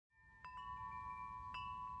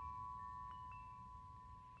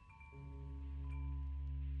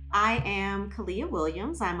I am Khalia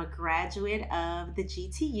Williams. I'm a graduate of the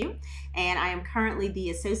GTU, and I am currently the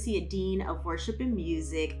Associate Dean of Worship and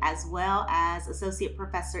Music, as well as Associate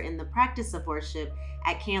Professor in the Practice of Worship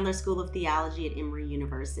at Candler School of Theology at Emory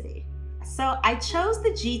University. So I chose the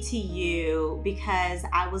GTU because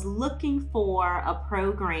I was looking for a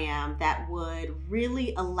program that would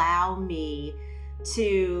really allow me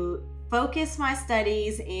to focus my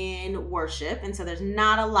studies in worship. And so there's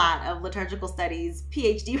not a lot of liturgical studies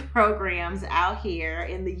PhD programs out here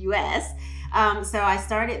in the US. So I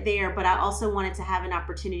started there, but I also wanted to have an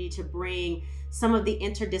opportunity to bring some of the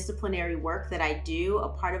interdisciplinary work that I do. A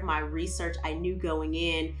part of my research I knew going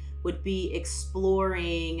in would be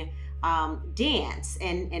exploring dance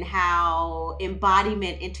and how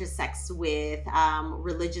embodiment intersects with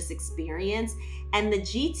religious experience. And the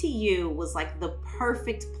GTU was like the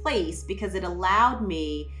perfect place because it allowed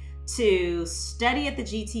me to study at the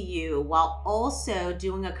GTU while also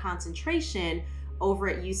doing a concentration over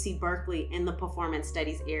at UC Berkeley in the performance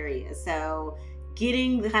studies area. So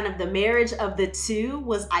getting the marriage of the two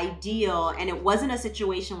was ideal, and it wasn't a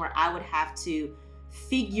situation where I would have to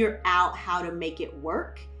figure out how to make it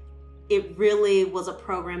work. It really was a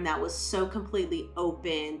program that was so completely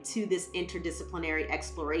open to this interdisciplinary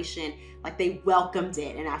exploration. Like, they welcomed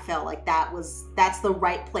it, and I felt like that's the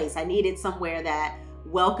right place. I needed somewhere that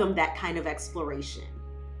welcomed that kind of exploration.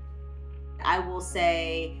 I will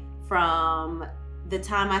say, from the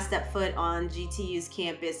time I stepped foot on GTU's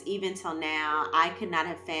campus, even till now, I could not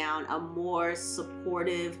have found a more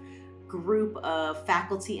supportive group of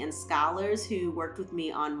faculty and scholars who worked with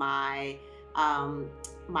me on my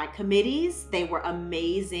committees. They were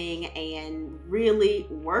amazing and really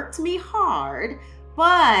worked me hard,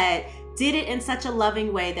 but did it in such a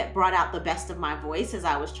loving way that brought out the best of my voice as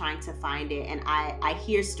I was trying to find it. And I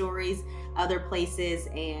hear stories other places,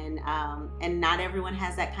 and not everyone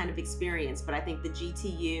has that kind of experience, but I think the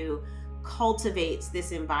GTU cultivates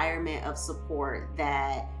this environment of support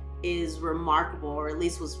that is remarkable, or at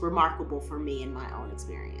least was remarkable for me in my own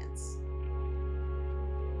experience.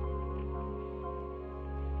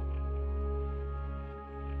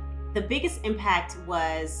 The biggest impact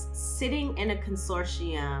was sitting in a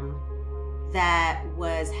consortium that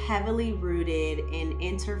was heavily rooted in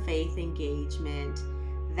interfaith engagement,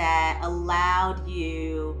 that allowed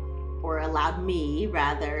me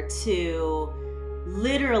rather, to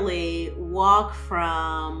literally walk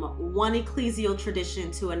from one ecclesial tradition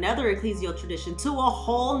to another ecclesial tradition to a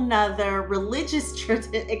whole nother religious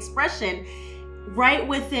expression right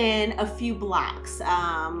within a few blocks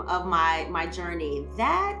of my journey.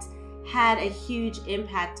 That had a huge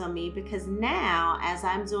impact on me, because now, as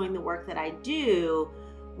I'm doing the work that I do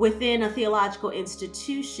within a theological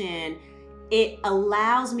institution, it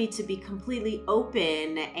allows me to be completely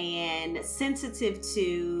open and sensitive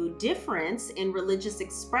to difference in religious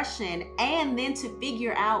expression, and then to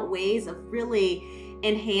figure out ways of really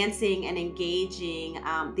enhancing and engaging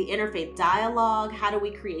the interfaith dialogue. How do we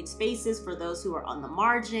create spaces for those who are on the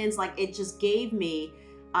margins? Like, it just gave me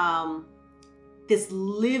this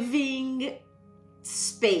living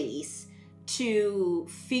space to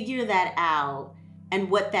figure that out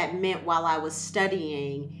and what that meant while I was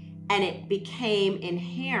studying, and it became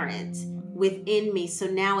inherent within me. So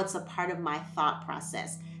now it's a part of my thought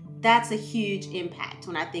process. That's a huge impact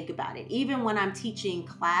when I think about it. Even when I'm teaching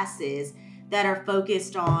classes that are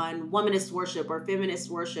focused on womanist worship or feminist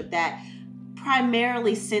worship, that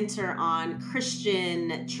primarily center on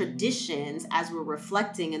Christian traditions, as we're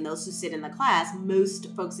reflecting, and those who sit in the class,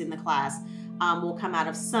 most folks in the class will come out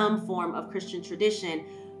of some form of Christian tradition,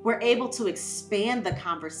 we're able to expand the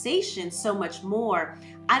conversation so much more.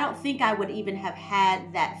 I don't think I would even have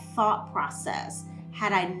had that thought process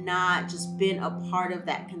had I not just been a part of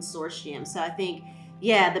that consortium. So I think,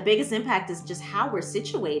 yeah, the biggest impact is just how we're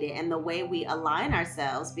situated and the way we align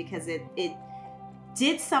ourselves, because it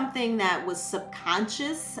did something that was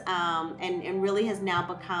subconscious and really has now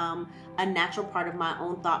become a natural part of my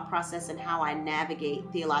own thought process and how I navigate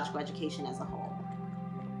theological education as a whole.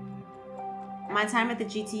 My time at the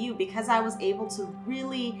GTU, because I was able to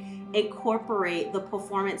really incorporate the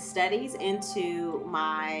performance studies into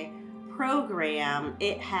my program,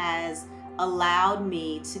 it has allowed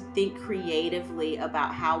me to think creatively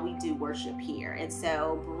about how we do worship here. And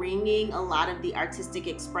so bringing a lot of the artistic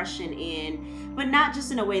expression in, but not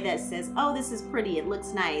just in a way that says, oh, this is pretty, it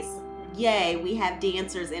looks nice, yay, we have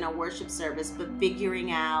dancers in a worship service, but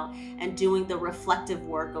figuring out and doing the reflective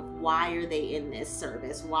work of why are they in this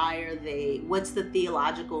service? What's the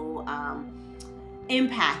theological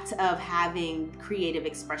impact of having creative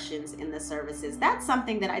expressions in the services. That's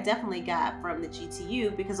something that I definitely got from the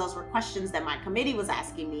GTU, because those were questions that my committee was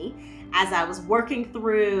asking me as I was working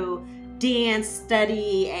through dance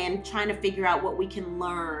study and trying to figure out what we can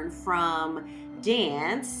learn from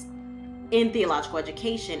dance in theological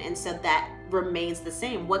education. And so that remains the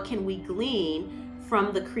same. What can we glean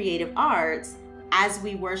from the creative arts as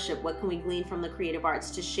we worship? What can we glean from the creative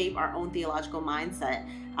arts to shape our own theological mindset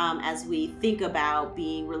as we think about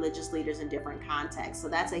being religious leaders in different contexts? So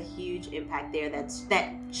that's a huge impact there.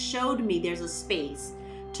 That showed me there's a space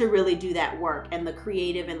to really do that work, and the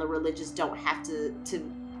creative and the religious don't have to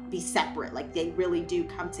be separate. Like, they really do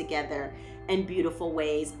come together in beautiful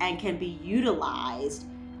ways and can be utilized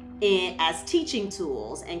as teaching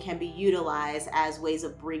tools, and can be utilized as ways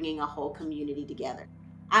of bringing a whole community together.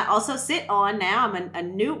 I also sit on, now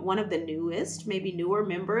I'm one of the newest, maybe newer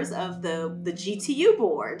members of the GTU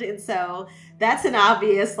board. And so that's an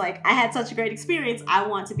obvious, like, I had such a great experience. I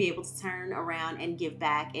want to be able to turn around and give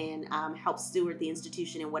back and help steward the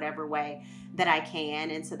institution in whatever way that I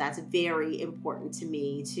can. And so that's very important to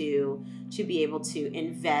me to be able to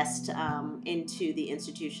invest into the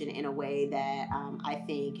institution in a way that I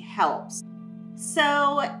think helps.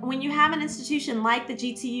 So when you have an institution like the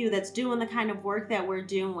GTU that's doing the kind of work that we're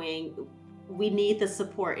doing, we need the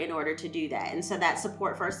support in order to do that. And so that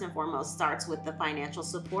support, first and foremost, starts with the financial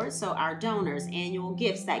support. So our donors, annual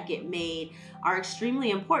gifts that get made are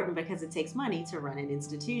extremely important, because it takes money to run an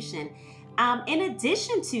institution. In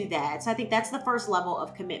addition to that, so I think that's the first level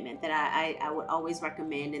of commitment that I would always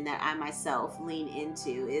recommend, and that I myself lean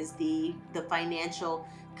into, is the financial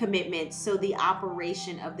commitment, so the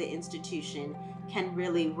operation of the institution can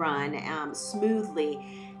really run smoothly.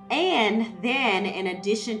 And then in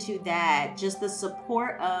addition to that, just the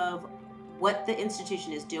support of what the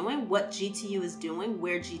institution is doing, what GTU is doing,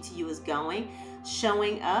 where GTU is going,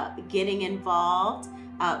 showing up, getting involved,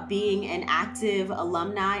 being an active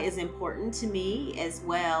alumni is important to me as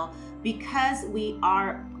well, because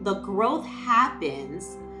the growth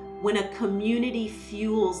happens when a community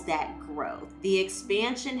fuels that growth. The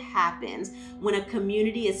expansion happens when a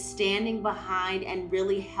community is standing behind and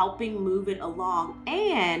really helping move it along.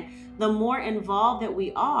 And the more involved that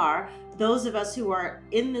we are, those of us who are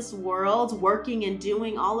in this world working and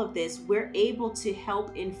doing all of this, we're able to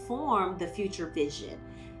help inform the future vision.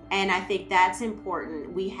 And I think that's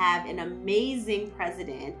important. We have an amazing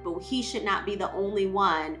president, but he should not be the only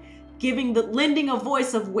one lending a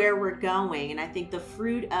voice of where we're going. And I think the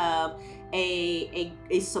fruit of a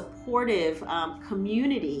supportive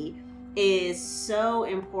community is so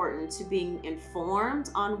important to being informed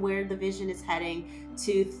on where the vision is heading,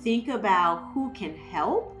 to think about who can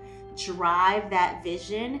help drive that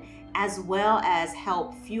vision, as well as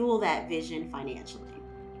help fuel that vision financially.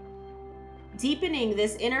 Deepening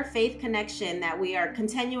this interfaith connection that we are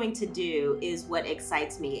continuing to do is what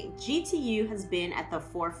excites me. GTU has been at the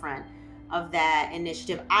forefront of that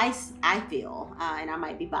initiative. I feel, and I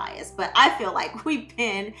might be biased, but I feel like we've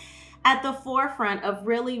been at the forefront of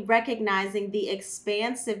really recognizing the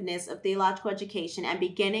expansiveness of theological education and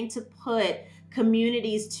beginning to put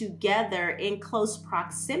communities together in close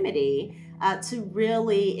proximity to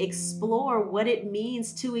really explore what it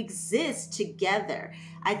means to exist together.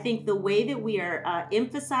 I think the way that we are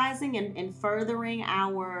emphasizing and furthering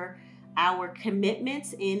our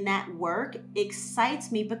commitments in that work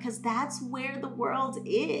excites me, because that's where the world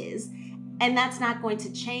is, and that's not going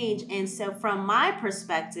to change. And so from my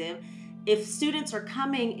perspective, if students are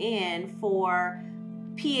coming in for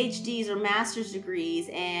PhDs or master's degrees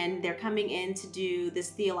and they're coming in to do this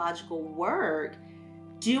theological work,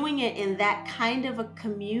 doing it in that kind of a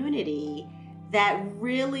community that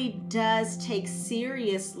really does take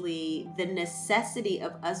seriously the necessity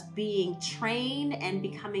of us being trained and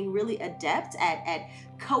becoming really adept at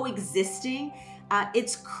coexisting,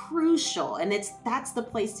 it's crucial, and that's the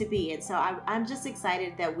place to be. And so I'm just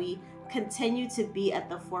excited that we continue to be at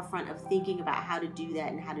the forefront of thinking about how to do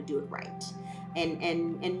that and how to do it right,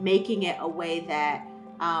 and making it a way that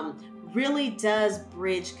really does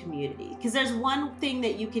bridge community. Because there's one thing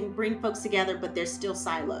that you can bring folks together, but there's still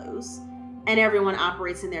silos, and everyone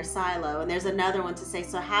operates in their silo. And there's another one to say,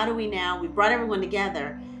 so how do we brought everyone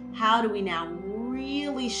together, how do we now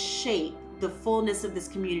really shape the fullness of this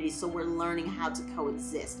community so we're learning how to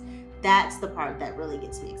coexist? That's the part that really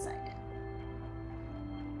gets me excited.